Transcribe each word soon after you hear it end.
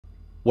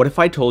What if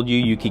I told you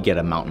you could get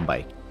a mountain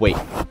bike? Wait,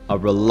 a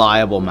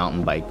reliable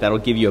mountain bike that'll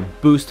give you a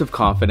boost of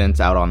confidence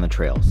out on the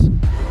trails.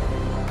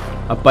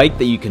 A bike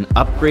that you can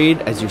upgrade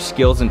as your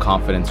skills and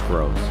confidence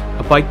grows.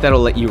 A bike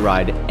that'll let you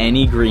ride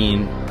any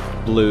green,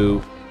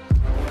 blue,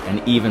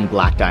 and even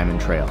black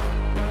diamond trail.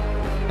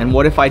 And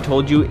what if I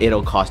told you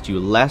it'll cost you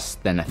less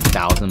than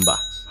 $1,000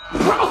 bucks?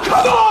 Well,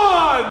 come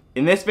on!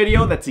 In this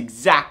video, that's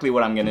exactly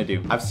what I'm gonna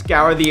do. I've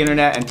scoured the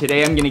internet and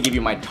today I'm gonna give you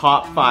my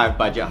top 5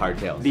 budget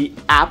hardtails. The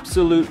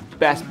absolute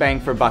best bang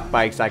for buck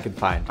bikes I could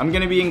find. I'm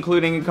gonna be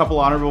including a couple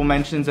honorable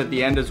mentions at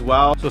the end as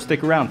well, so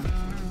stick around.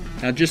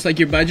 Now, just like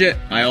your budget,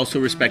 I also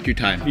respect your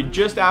time. If you're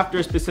just after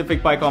a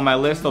specific bike on my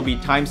list, there'll be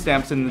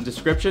timestamps in the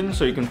description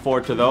so you can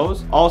forward to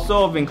those.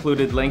 Also, I've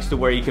included links to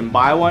where you can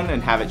buy one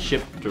and have it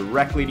shipped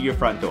directly to your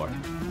front door.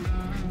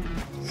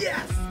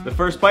 Yes! The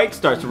first bike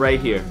starts right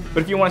here.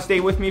 But if you want to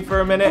stay with me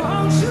for a minute,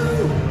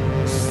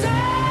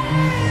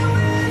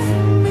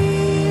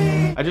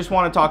 I just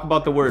want to talk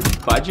about the word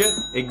budget,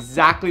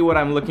 exactly what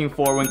I'm looking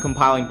for when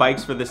compiling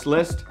bikes for this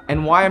list,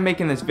 and why I'm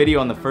making this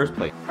video in the first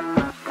place.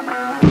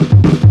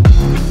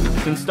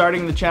 Since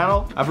starting the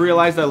channel, I've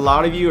realized that a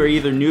lot of you are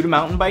either new to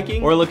mountain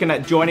biking or looking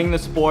at joining the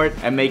sport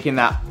and making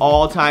that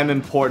all-time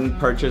important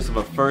purchase of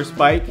a first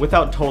bike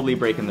without totally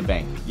breaking the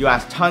bank. You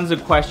ask tons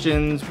of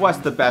questions. What's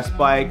the best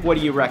bike? What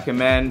do you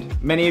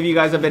recommend? Many of you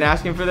guys have been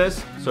asking for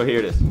this, so here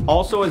it is.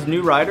 Also, as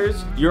new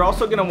riders, you're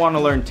also gonna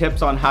wanna learn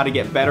tips on how to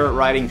get better at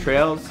riding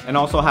trails and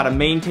also how to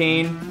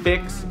maintain,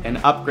 fix, and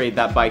upgrade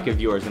that bike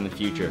of yours in the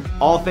future.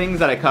 All things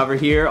that I cover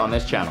here on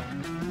this channel.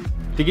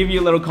 To give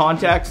you a little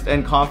context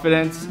and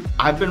confidence,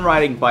 I've been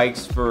riding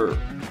bikes for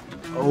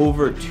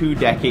over 2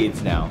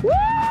 decades now.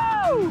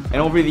 Woo! And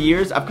over the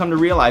years, I've come to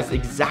realize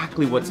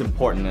exactly what's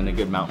important in a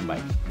good mountain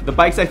bike. The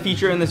bikes I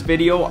feature in this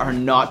video are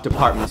not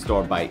department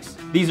store bikes.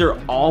 These are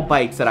all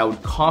bikes that I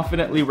would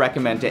confidently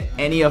recommend to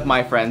any of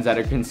my friends that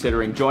are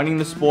considering joining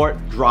the sport,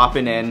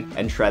 dropping in,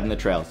 and shredding the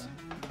trails.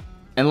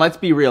 And let's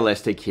be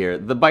realistic here.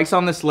 The bikes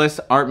on this list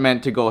aren't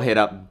meant to go hit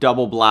up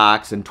double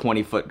blacks and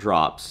 20-foot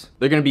drops.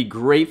 They're gonna be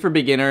great for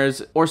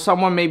beginners or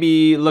someone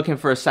maybe looking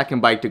for a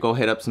second bike to go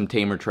hit up some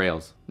tamer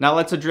trails. Now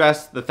let's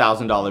address the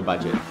 $1,000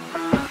 budget.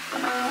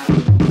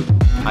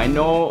 I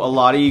know a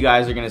lot of you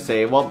guys are gonna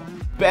say, well,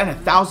 Ben,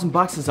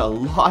 $1,000 is a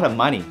lot of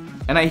money.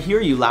 And I hear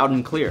you loud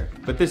and clear,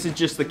 but this is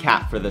just the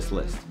cap for this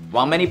list.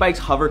 While many bikes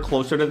hover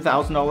closer to the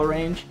 $1,000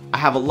 range, I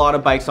have a lot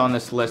of bikes on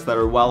this list that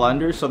are well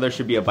under, so there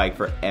should be a bike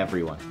for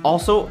everyone.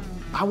 Also,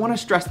 I want to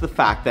stress the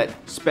fact that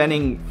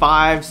spending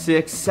 $500,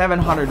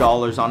 $600,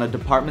 $700 on a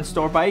department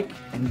store bike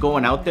and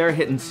going out there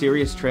hitting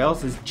serious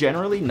trails is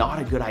generally not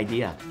a good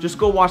idea. Just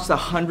go watch the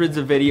hundreds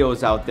of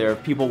videos out there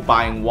of people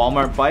buying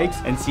Walmart bikes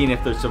and seeing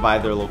if they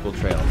survive their local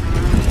trails.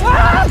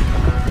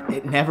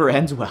 It never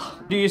ends well.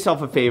 Do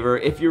yourself a favor,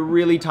 if you're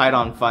really tight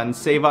on funds,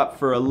 save up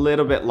for a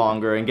little bit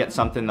longer and get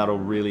something that'll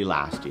really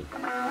last you.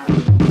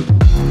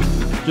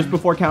 Just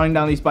before counting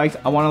down these bikes,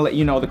 I want to let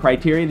you know the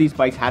criteria these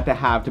bikes had to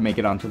have to make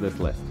it onto this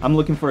list. I'm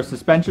looking for a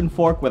suspension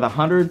fork with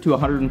 100 to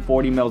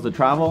 140 mils of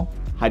travel,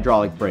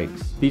 hydraulic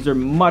brakes. These are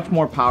much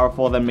more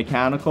powerful than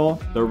mechanical,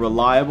 they're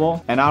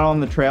reliable, and out on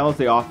the trails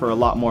they offer a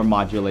lot more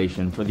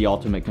modulation for the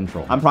ultimate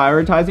control. I'm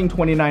prioritizing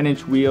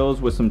 29-inch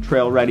wheels with some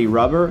trail-ready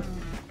rubber,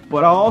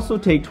 but I'll also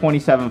take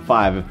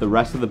 27.5 if the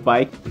rest of the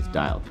bike is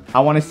dialed. I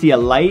want to see a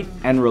light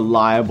and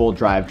reliable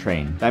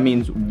drivetrain. That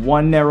means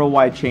one narrow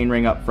wide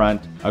chainring up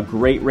front, a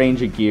great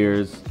range of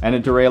gears, and a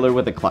derailleur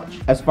with a clutch.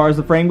 As far as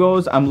the frame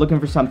goes, I'm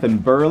looking for something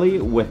burly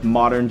with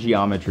modern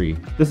geometry.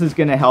 This is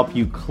going to help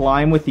you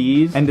climb with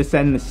ease and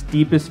descend the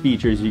steepest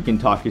features you can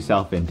talk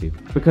yourself into.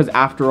 Because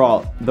after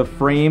all, the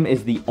frame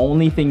is the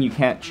only thing you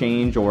can't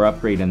change or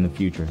upgrade in the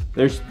future.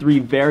 There's 3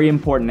 very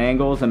important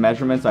angles and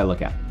measurements I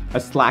look at. A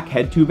slack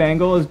head tube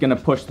angle is going to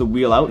push the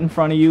wheel out in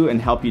front of you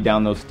and help you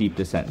down those steep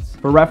descents.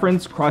 For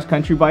reference,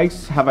 cross-country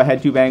bikes have a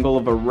head tube angle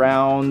of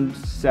around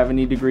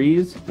 70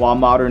 degrees, while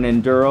modern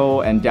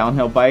enduro and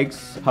downhill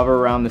bikes hover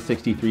around the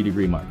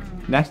 63-degree mark.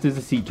 Next is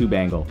the seat tube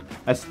angle.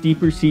 A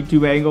steeper seat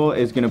tube angle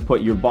is going to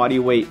put your body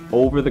weight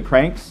over the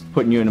cranks,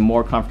 putting you in a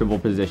more comfortable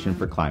position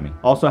for climbing.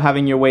 Also,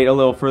 having your weight a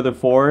little further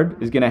forward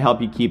is going to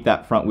help you keep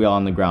that front wheel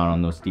on the ground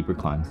on those steeper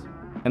climbs.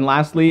 And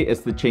lastly,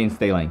 it's the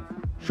chainstay length.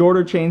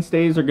 Shorter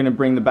chainstays are going to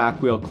bring the back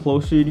wheel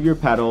closer to your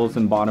pedals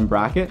and bottom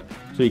bracket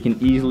so you can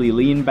easily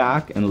lean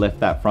back and lift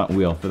that front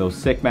wheel for those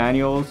sick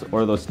manuals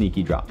or those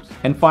sneaky drops.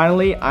 And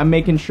finally, I'm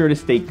making sure to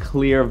stay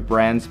clear of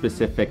brand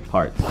specific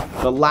parts.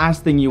 The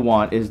last thing you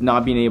want is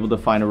not being able to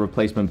find a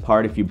replacement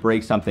part if you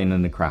break something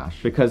in a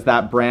crash, because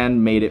that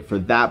brand made it for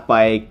that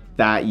bike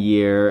that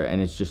year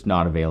and it's just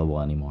not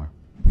available anymore.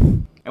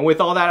 And with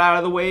all that out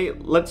of the way,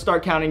 let's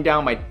start counting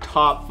down my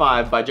top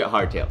 5 budget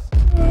hardtails.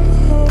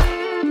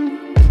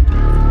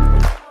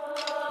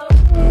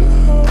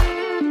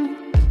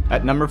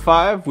 At number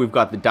 5, we've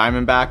got the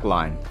Diamondback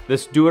Line.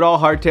 This do-it-all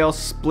hardtail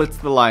splits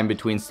the line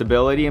between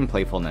stability and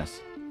playfulness.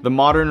 The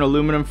modern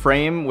aluminum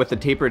frame with a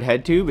tapered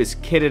head tube is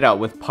kitted out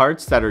with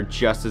parts that are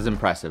just as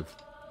impressive.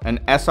 An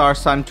SR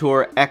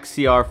Suntour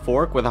XCR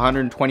fork with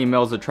 120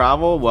 mils of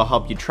travel will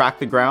help you track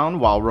the ground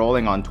while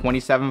rolling on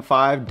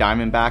 27.5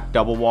 Diamondback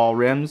double wall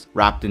rims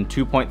wrapped in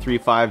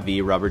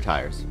 2.35V rubber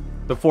tires.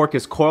 The fork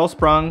is coil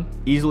sprung,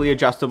 easily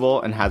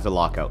adjustable, and has a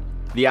lockout.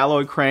 The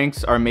alloy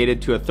cranks are mated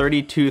to a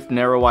 30-tooth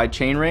narrow wide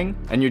chainring,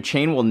 and your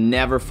chain will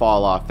never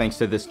fall off thanks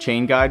to this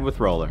chain guide with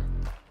roller.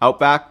 Out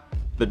back,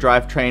 the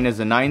drivetrain is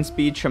a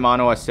 9-speed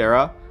Shimano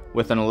Acera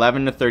with an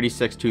 11 to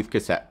 36 tooth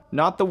cassette.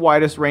 Not the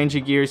widest range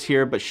of gears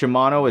here, but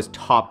Shimano is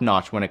top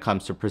notch when it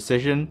comes to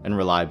precision and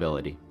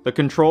reliability. The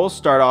controls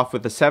start off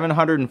with the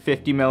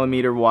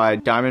 750mm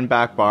wide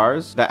Diamondback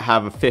bars that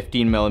have a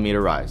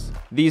 15mm rise.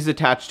 These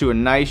attach to a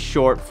nice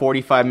short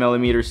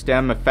 45mm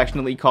stem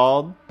affectionately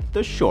called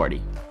the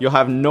Shorty. You'll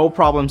have no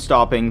problem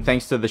stopping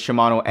thanks to the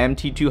Shimano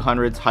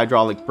MT200's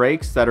hydraulic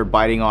brakes that are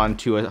biting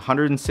onto a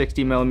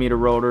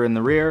 160mm rotor in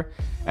the rear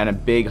and a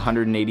big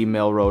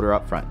 180mm rotor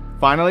up front.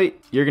 Finally,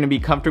 you're going to be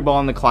comfortable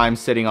on the climb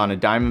sitting on a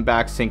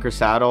Diamondback sinker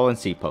saddle and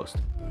seat post.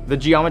 The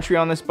geometry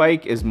on this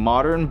bike is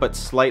modern but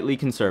slightly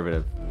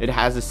conservative. It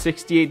has a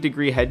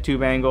 68-degree head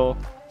tube angle,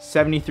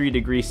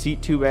 73-degree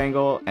seat tube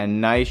angle, and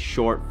nice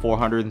short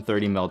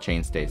 430mm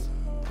chainstays.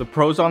 The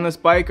pros on this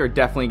bike are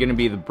definitely going to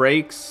be the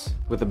brakes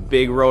with a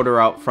big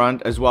rotor out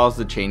front, as well as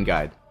the chain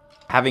guide.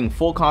 Having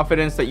full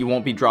confidence that you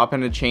won't be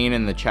dropping a chain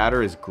in the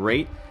chatter is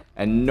great,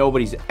 and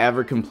nobody's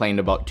ever complained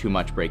about too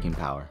much braking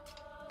power.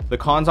 The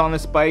cons on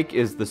this bike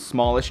is the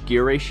smallish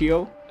gear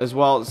ratio, as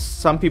well as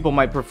some people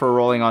might prefer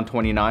rolling on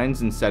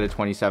 29s instead of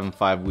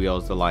 27.5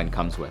 wheels the Line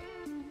comes with.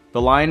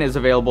 The Line is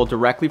available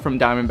directly from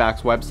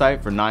Diamondback's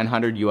website for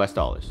 $900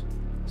 US.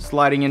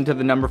 Sliding into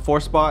the number 4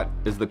 spot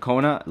is the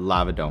Kona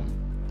Lava Dome.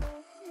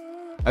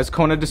 As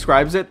Kona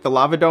describes it, the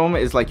Lava Dome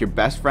is like your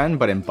best friend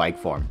but in bike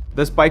form.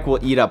 This bike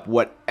will eat up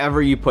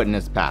whatever you put in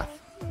its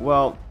path.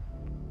 Well,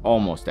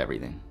 almost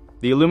everything.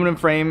 The aluminum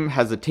frame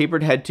has a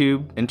tapered head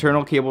tube,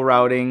 internal cable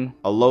routing,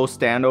 a low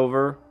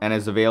standover, and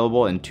is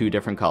available in 2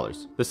 different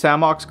colors. The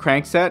Samox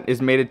crankset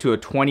is mated to a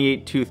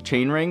 28-tooth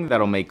chainring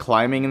that'll make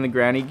climbing in the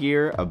granny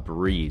gear a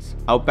breeze.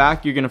 Out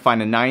back, you're going to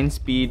find a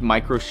 9-speed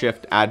micro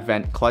shift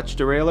advent clutch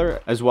derailleur,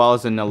 as well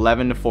as an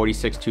 11 to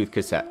 46 tooth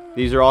cassette.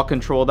 These are all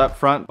controlled up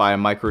front by a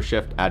micro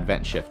shift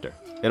advent shifter.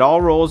 It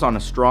all rolls on a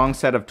strong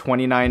set of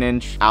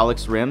 29-inch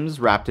Alex rims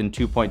wrapped in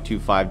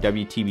 2.25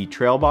 WTB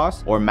Trail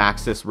Boss or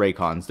Maxxis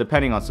Raycons,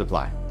 depending on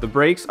supply. The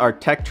brakes are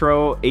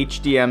Tektro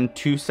HDM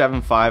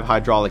 275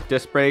 hydraulic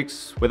disc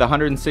brakes with a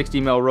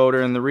 160mm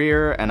rotor in the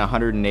rear and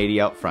 180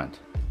 out front.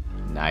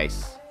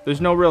 Nice. There's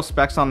no real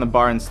specs on the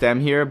bar and stem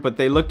here, but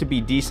they look to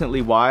be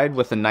decently wide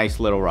with a nice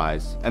little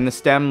rise, and the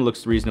stem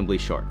looks reasonably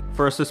short.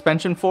 For a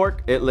suspension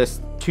fork, it lists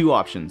 2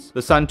 options, the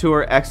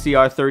Suntour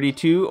XCR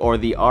 32 or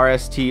the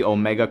RST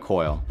Omega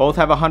Coil. Both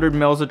have 100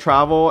 mils of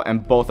travel,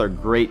 and both are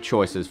great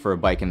choices for a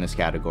bike in this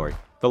category.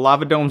 The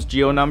Lava Dome's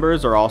geo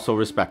numbers are also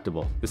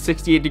respectable. The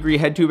 68-degree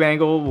head tube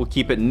angle will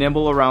keep it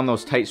nimble around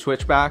those tight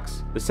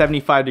switchbacks. The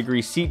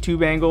 75-degree seat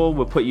tube angle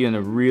will put you in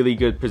a really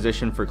good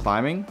position for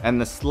climbing.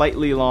 And the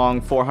slightly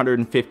long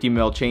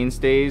 450mm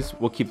chainstays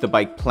will keep the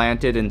bike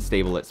planted and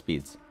stable at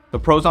speeds. The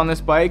pros on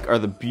this bike are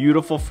the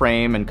beautiful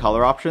frame and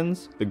color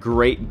options, the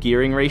great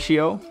gearing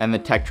ratio, and the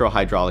Tektro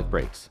hydraulic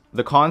brakes.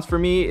 The cons for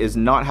me is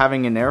not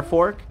having an air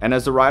fork, and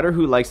as a rider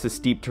who likes the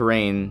steep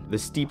terrain, the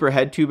steeper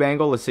head tube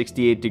angle of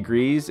 68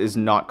 degrees is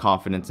not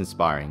confidence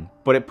inspiring,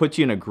 but it puts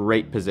you in a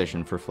great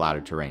position for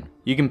flatter terrain.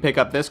 You can pick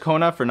up this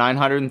Kona for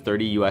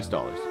 $930 US.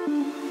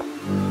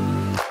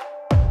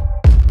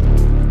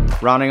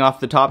 Rounding off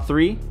the top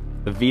 3,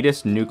 the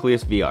Vitus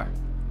Nucleus VR.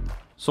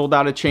 Sold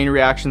out of chain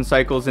reaction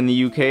cycles in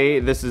the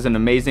UK, this is an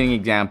amazing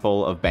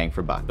example of bang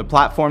for buck. The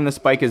platform this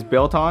bike is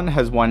built on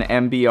has won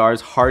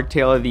MBR's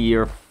Hardtail of the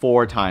Year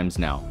 4 times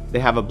now. They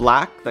have a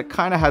black that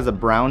kind of has a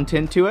brown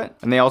tint to it,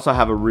 and they also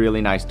have a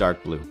really nice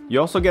dark blue. You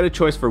also get a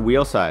choice for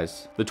wheel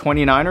size. The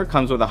 29er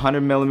comes with a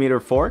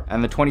 100mm fork,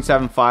 and the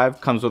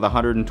 27.5 comes with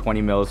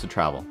 120 mils of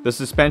travel. The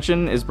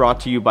suspension is brought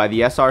to you by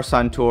the SR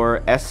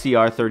Suntour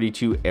SCR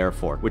 32 Air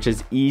Fork, which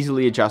is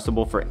easily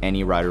adjustable for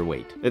any rider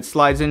weight. It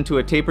slides into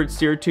a tapered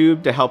steer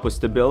tube to help with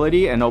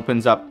stability and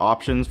opens up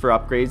options for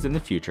upgrades in the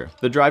future.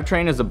 The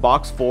drivetrain is a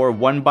box 4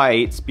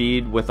 1x8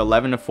 speed with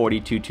 11 to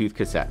 42 tooth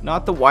cassette.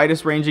 Not the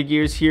widest range of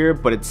gears here,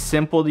 but it's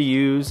simple to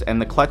use,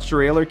 and the clutch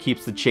derailleur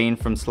keeps the chain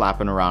from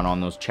slapping around on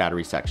those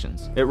chattery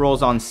sections. It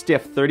rolls on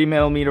stiff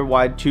 30mm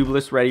wide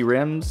tubeless ready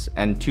rims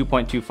and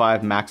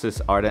 2.25 Maxxis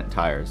Ardent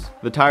tires.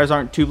 The tires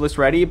aren't tubeless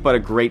ready, but a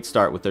great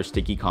start with their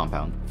sticky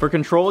compound. For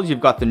controls,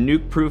 you've got the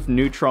nuke-proof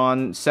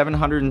Neutron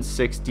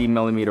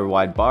 760mm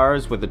wide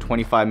bars with a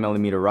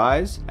 25mm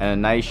rise and a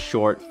nice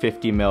short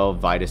 50mm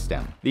Vitus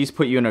stem. These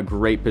put you in a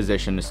great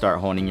position to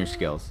start honing your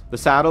skills. The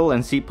saddle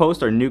and seat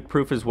post are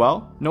nuke-proof as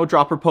well. No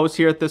dropper posts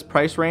here at this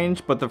price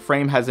range, but the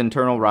frame has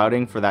internal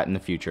routing for that in the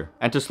future.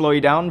 And to slow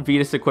you down,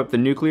 Vitus equipped the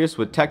Nucleus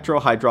with Tektro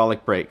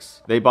hydraulic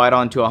brakes. They bite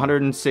onto a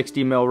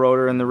 160mm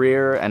rotor in the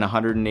rear and a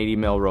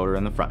 180mm rotor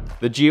in the front.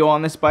 The geo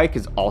on this bike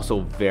is also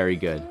very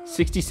good.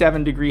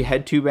 67°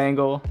 head tube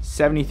angle,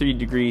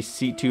 73°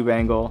 seat tube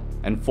angle,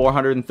 and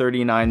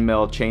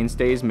 439mm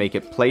chainstays make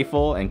it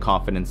playful and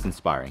confidence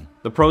inspiring.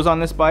 The pros on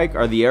this bike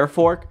are the air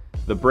fork,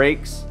 the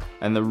brakes,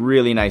 and the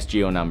really nice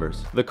geo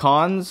numbers. The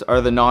cons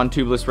are the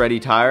non-tubeless ready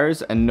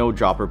tires and no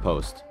dropper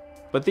post.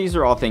 But these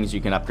are all things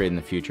you can upgrade in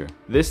the future.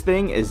 This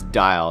thing is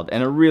dialed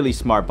and a really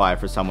smart buy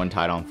for someone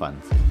tight on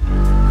funds.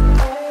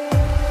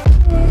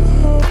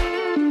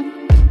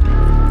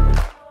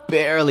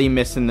 Barely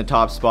missing the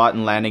top spot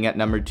and landing at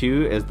number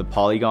 2 is the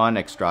Polygon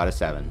Xtrada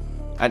 7.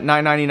 At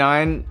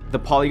 $999, the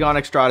Polygon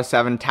Xtrada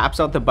 7 taps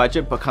out the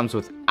budget but comes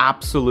with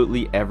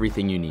absolutely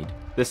everything you need.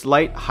 This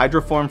light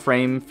hydroform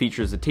frame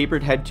features a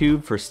tapered head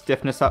tube for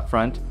stiffness up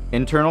front,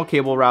 internal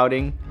cable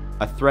routing,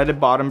 a threaded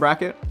bottom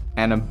bracket,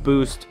 and a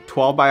boost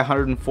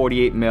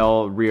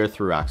 12x148mm rear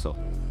through axle.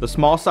 The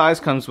small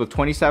size comes with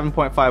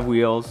 27.5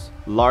 wheels,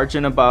 large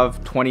and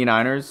above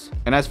 29ers,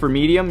 and as for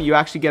medium, you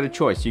actually get a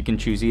choice, you can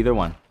choose either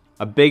one.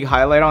 A big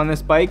highlight on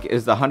this bike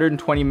is the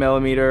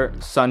 120mm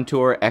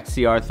Suntour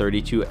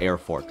XCR32 air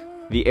fork.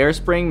 The air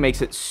spring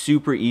makes it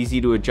super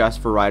easy to adjust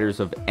for riders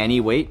of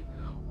any weight,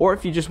 or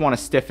if you just want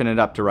to stiffen it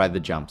up to ride the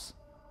jumps.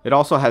 It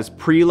also has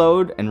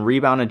preload and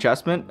rebound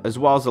adjustment, as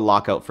well as a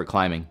lockout for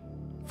climbing.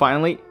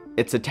 Finally,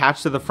 it's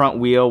attached to the front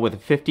wheel with a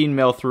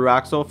 15mm through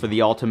axle for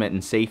the ultimate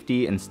in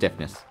safety and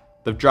stiffness.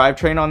 The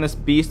drivetrain on this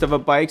beast of a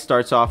bike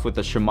starts off with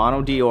a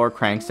Shimano Dior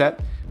crankset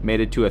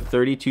mated to a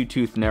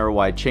 32-tooth narrow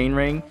wide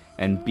chainring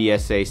and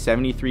BSA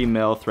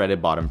 73mm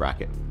threaded bottom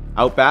bracket.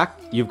 Out back,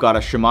 you've got a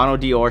Shimano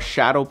Dior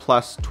Shadow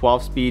Plus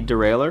 12-speed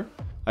derailleur,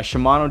 a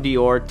Shimano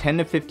Dior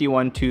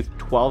 10-51 tooth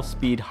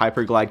 12-speed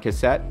hyperglide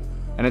cassette,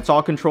 and it's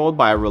all controlled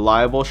by a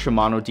reliable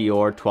Shimano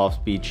Dior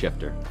 12-speed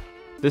shifter.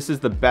 This is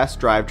the best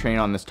drivetrain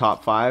on this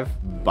top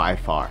 5 by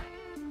far.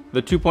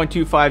 The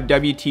 2.25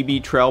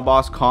 WTB Trail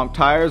Boss comp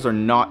tires are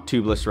not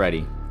tubeless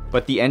ready,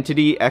 but the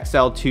Entity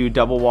XL2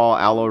 double wall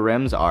alloy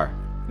rims are.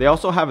 They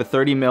also have a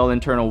 30mm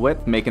internal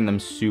width, making them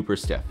super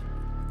stiff.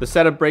 The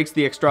set of brakes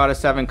the Xtrada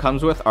 7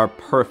 comes with are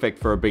perfect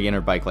for a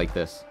beginner bike like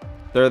this.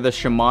 They're the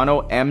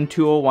Shimano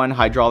M201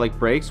 hydraulic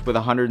brakes with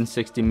a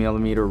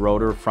 160mm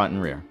rotor front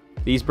and rear.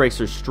 These brakes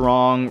are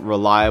strong,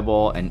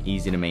 reliable, and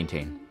easy to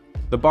maintain.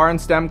 The bar and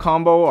stem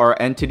combo are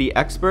Entity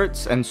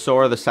experts, and so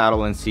are the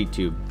saddle and seat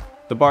tube.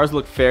 The bars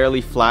look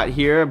fairly flat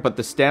here, but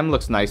the stem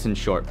looks nice and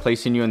short,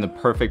 placing you in the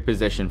perfect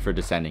position for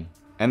descending.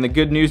 And the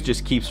good news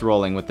just keeps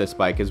rolling with this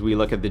bike as we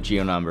look at the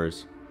geo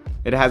numbers.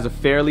 It has a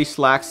fairly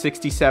slack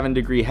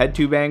 67° head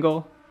tube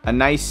angle, a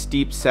nice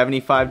steep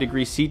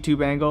 75° seat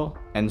tube angle,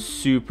 and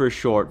super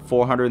short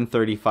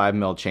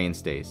 435mm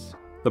chainstays.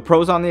 The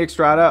pros on the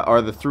Xtrada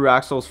are the through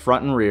axles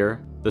front and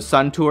rear, the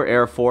Suntour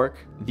air fork,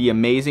 the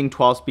amazing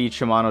 12-speed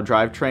Shimano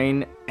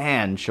drivetrain,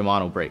 and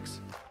Shimano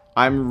brakes.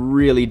 I'm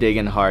really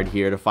digging hard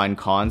here to find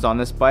cons on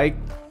this bike,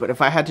 but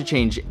if I had to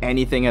change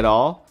anything at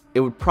all, it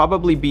would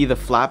probably be the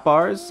flat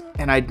bars,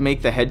 and I'd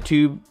make the head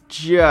tube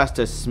just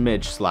a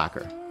smidge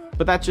slacker.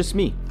 But that's just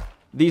me.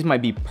 These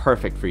might be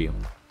perfect for you.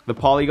 The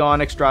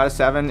Polygon Xtrada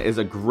 7 is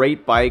a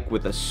great bike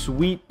with a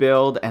sweet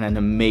build and an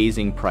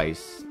amazing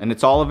price, and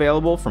it's all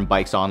available from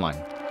Bikes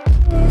Online.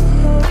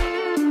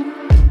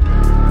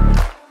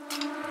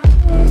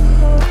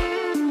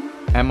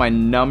 And my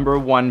number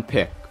 1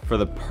 pick for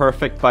the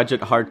perfect budget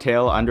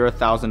hardtail under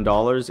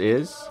 $1,000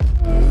 is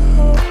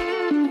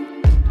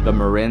the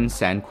Marin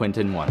San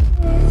Quentin 1.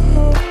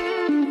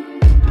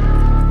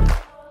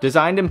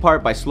 Designed in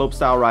part by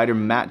slopestyle rider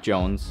Matt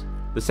Jones,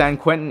 the San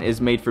Quentin is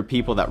made for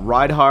people that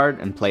ride hard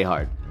and play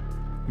hard.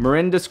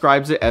 Marin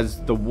describes it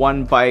as the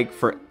one bike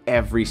for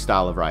every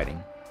style of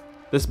riding.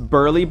 This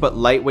burly but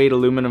lightweight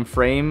aluminum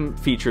frame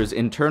features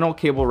internal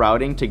cable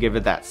routing to give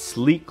it that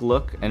sleek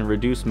look and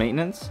reduce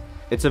maintenance.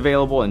 It's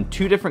available in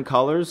 2 different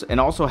colors and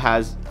also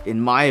has,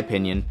 in my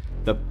opinion,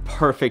 the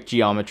perfect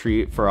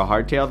geometry for a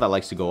hardtail that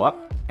likes to go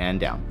up and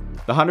down.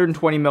 The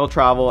 120mm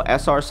travel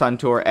SR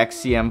Suntour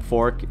XCM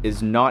fork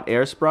is not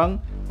air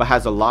sprung, but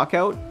has a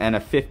lockout and a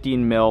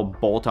 15mm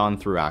bolt-on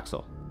through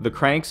axle. The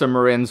cranks are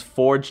Marin's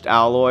forged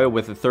alloy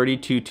with a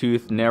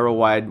 32-tooth narrow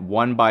wide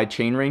 1x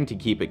chainring to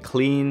keep it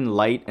clean,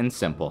 light, and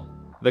simple.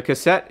 The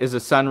cassette is a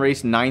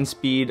Sunrace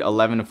 9-speed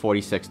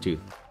 11-46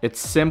 tooth. It's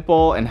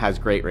simple and has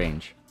great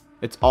range.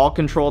 It's all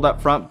controlled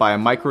up front by a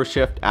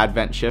microshift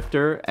advent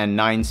shifter and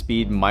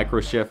 9-speed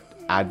microshift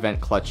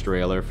advent clutch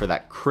derailleur for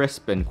that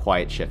crisp and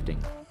quiet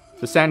shifting.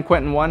 The San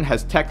Quentin 1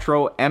 has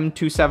Tektro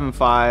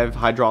M275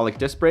 hydraulic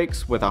disc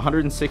brakes with a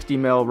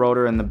 160mm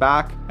rotor in the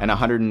back and a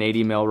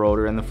 180mm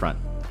rotor in the front.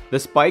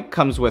 This bike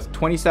comes with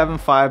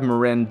 27.5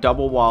 Marin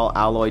double wall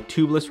alloy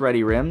tubeless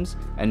ready rims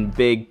and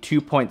big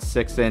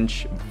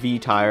 2.6-inch V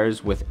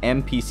tires with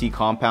MPC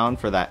compound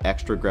for that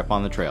extra grip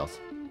on the trails.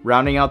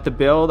 Rounding out the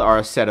build are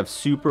a set of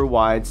super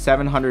wide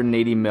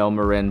 780mm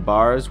Marin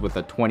bars with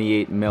a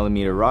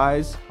 28mm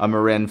rise, a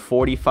Marin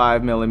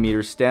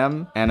 45mm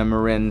stem, and a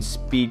Marin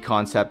Speed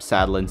Concept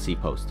saddle and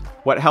seat post.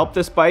 What helped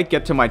this bike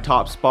get to my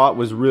top spot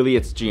was really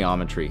its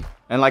geometry.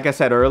 And like I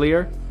said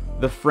earlier,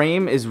 the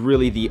frame is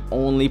really the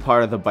only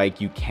part of the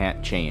bike you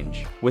can't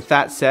change. With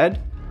that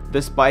said,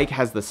 this bike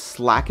has the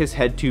slackest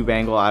head tube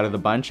angle out of the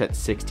bunch at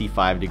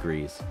 65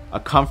 degrees, a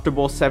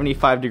comfortable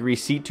 75-degree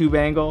seat tube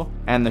angle,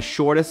 and the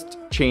shortest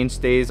chain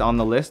stays on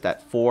the list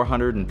at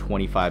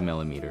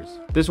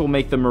 425mm. This will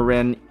make the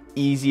Marin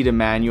easy to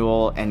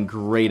manual and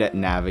great at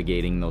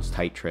navigating those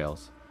tight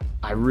trails.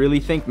 I really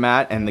think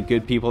Matt and the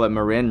good people at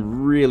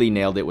Marin really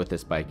nailed it with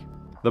this bike.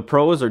 The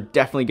pros are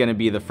definitely going to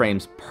be the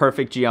frame's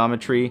perfect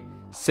geometry,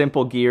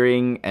 simple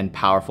gearing, and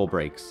powerful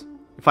brakes.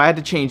 If I had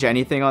to change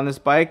anything on this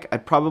bike,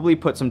 I'd probably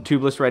put some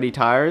tubeless ready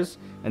tires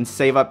and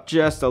save up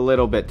just a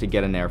little bit to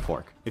get an air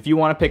fork. If you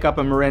want to pick up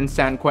a Marin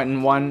San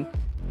Quentin 1,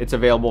 it's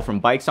available from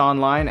Bikes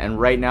Online, and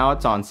right now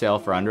it's on sale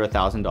for under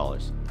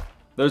 $1,000.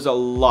 There's a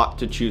lot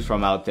to choose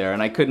from out there,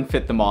 and I couldn't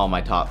fit them all in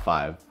my top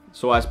 5.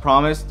 So as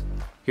promised,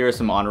 here are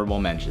some honorable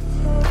mentions.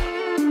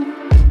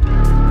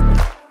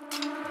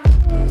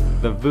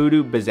 The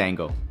Voodoo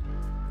Bizango.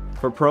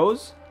 For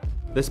pros,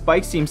 this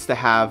bike seems to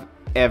have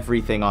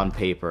everything on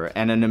paper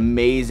and an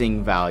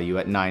amazing value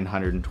at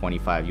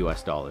 $925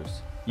 US.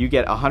 You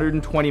get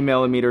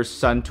 120mm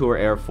Sun Tour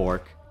air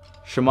fork,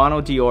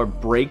 Shimano Dior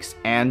brakes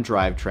and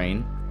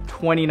drivetrain,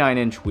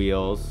 29-inch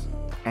wheels,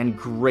 and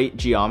great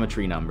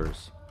geometry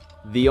numbers.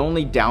 The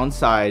only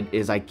downside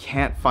is I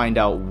can't find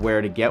out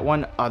where to get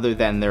one other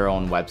than their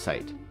own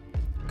website.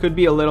 Could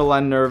be a little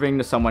unnerving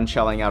to someone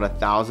shelling out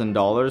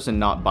 $1,000 and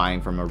not buying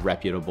from a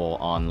reputable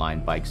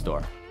online bike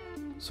store.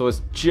 So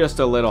it's just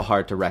a little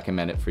hard to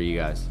recommend it for you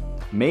guys.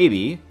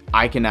 Maybe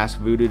I can ask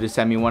Voodoo to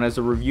send me one as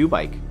a review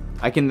bike.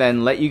 I can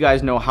then let you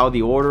guys know how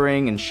the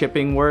ordering and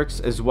shipping works,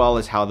 as well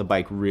as how the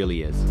bike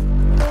really is.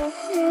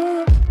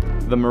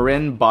 The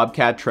Marin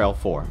Bobcat Trail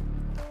 4.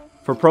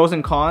 For pros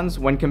and cons,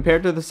 when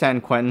compared to the San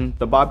Quentin,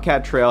 the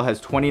Bobcat Trail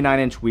has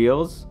 29-inch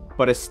wheels,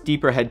 but a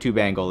steeper head tube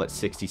angle at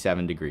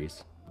 67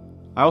 degrees.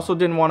 I also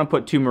didn't want to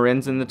put two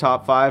Marins in the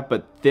top 5,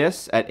 but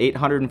this at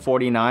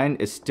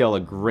 $849 is still a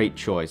great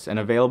choice and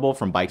available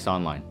from Bikes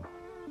Online.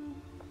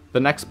 The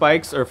next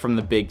bikes are from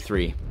the big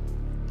 3.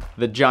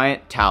 The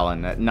Giant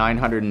Talon at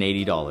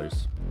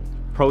 $980.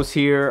 Pros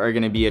here are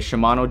going to be a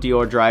Shimano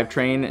Dior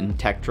drivetrain and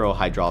Tektro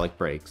hydraulic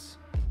brakes.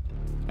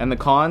 And the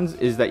cons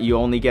is that you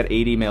only get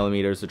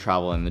 80mm to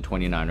travel in the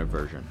 29er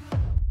version.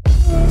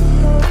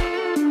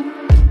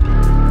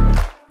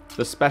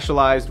 The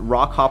Specialized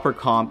Rockhopper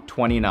Comp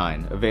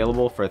 29,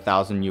 available for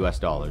 $1,000 US.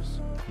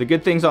 The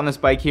good things on this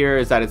bike here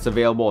is that it's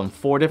available in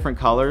 4 different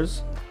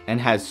colors and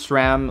has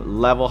SRAM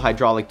level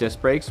hydraulic disc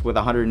brakes with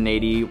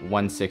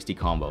 180/160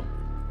 combo.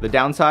 The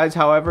downsides,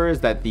 however, is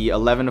that the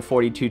 11 to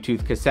 42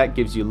 tooth cassette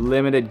gives you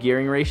limited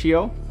gearing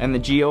ratio, and the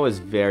Geo is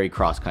very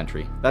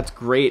cross-country. That's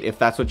great if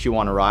that's what you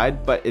want to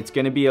ride, but it's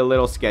going to be a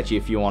little sketchy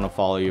if you want to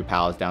follow your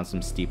pals down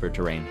some steeper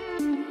terrain.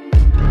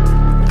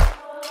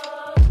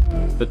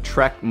 The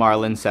Trek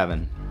Marlin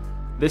 7.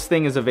 This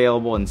thing is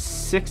available in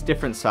 6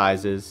 different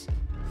sizes,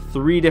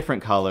 3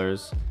 different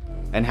colors,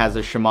 and has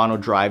a Shimano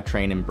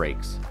drivetrain and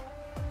brakes.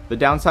 The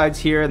downsides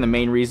here, and the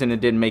main reason it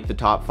didn't make the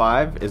top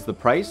 5, is the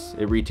price.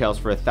 It retails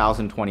for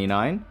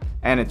 $1,029,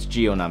 and its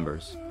Geo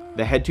numbers.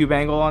 The head tube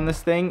angle on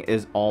this thing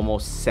is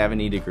almost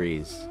 70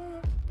 degrees.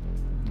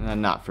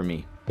 Not for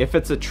me. If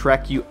it's a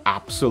Trek you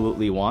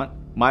absolutely want,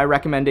 my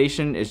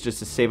recommendation is just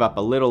to save up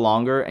a little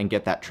longer and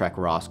get that Trek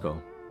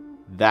Roscoe.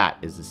 That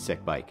is a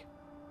sick bike.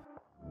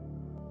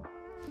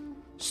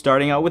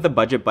 Starting out with a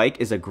budget bike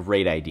is a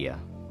great idea.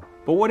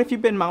 But what if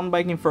you've been mountain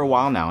biking for a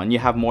while now and you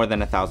have more than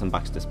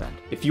 $1,000 to spend?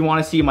 If you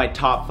want to see my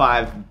top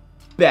 5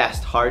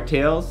 best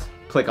hardtails,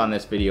 click on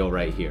this video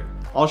right here.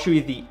 I'll show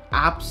you the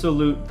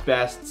absolute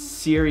best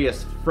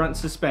serious front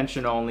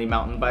suspension only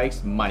mountain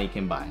bikes money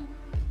can buy.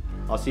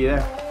 I'll see you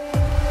there.